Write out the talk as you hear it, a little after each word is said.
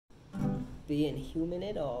being human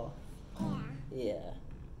at all. Yeah.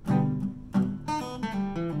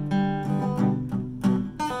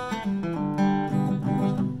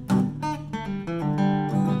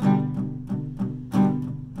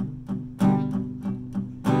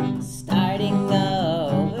 Starting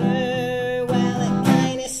over, well, it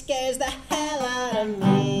kinda scares the hell out of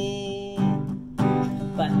me.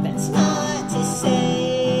 But that's not to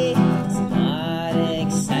say it's not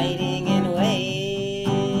exciting in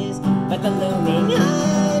ways. But the looming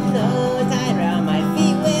unknown tied around my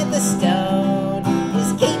feet with a stone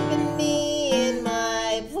is keeping me in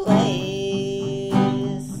my place.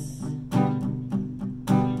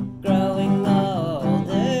 Growing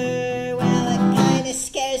older, well, it kinda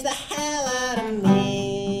scares the hell out of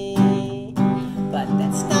me. But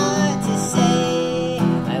that's not to say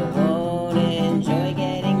I won't enjoy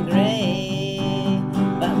getting gray.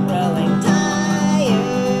 But growing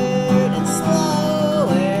tired and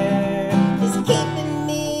slower is keeping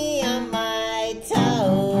me on my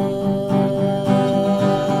toes.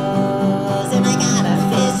 And I got a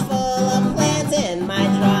fistful of plants in my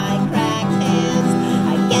dry, cracked hands.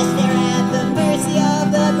 I guess they're at the mercy of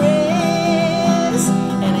the breeze.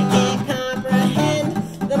 And I can't comprehend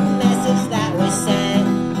the message that was sent.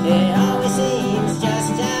 It always seems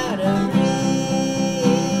just out of reach.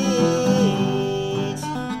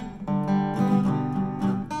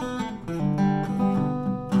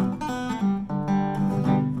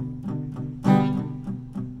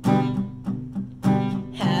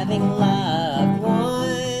 Having loved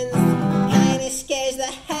ones kinda scares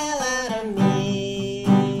the hell out of me.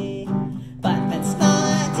 But that's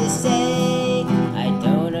not to say I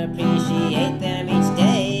don't appreciate them each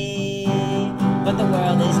day. But the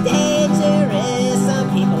world is dangerous, some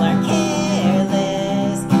people are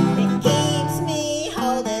careless. It keeps me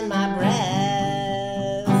holding my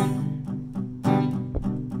breath.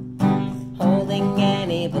 Holding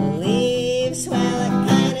any beliefs, well, it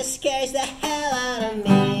kinda scares the hell out of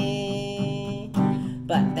me.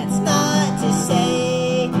 But that's not to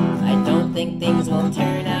say I don't think things will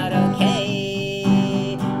turn out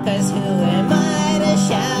okay. 'Cause who am I to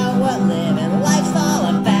shout what living life's all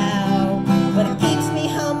about? But it keeps me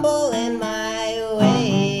humble in my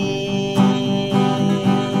ways.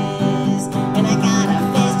 And I got a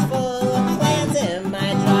fistful of plants in my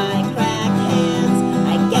dry, cracked hands.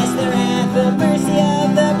 I guess they're at the mercy of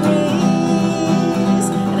the breeze.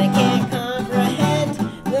 And I can't comprehend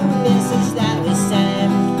the message that was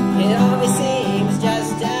sent. It always seems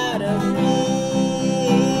just out of reach.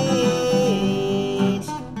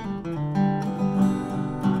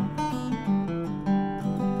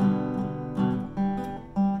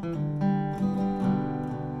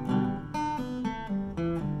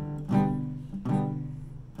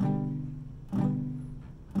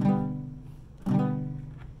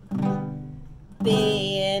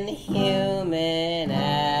 Being human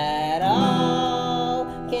at all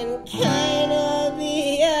can kinda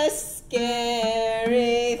be a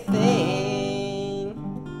scary thing.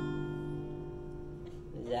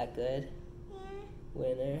 Is that good?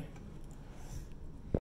 Winner.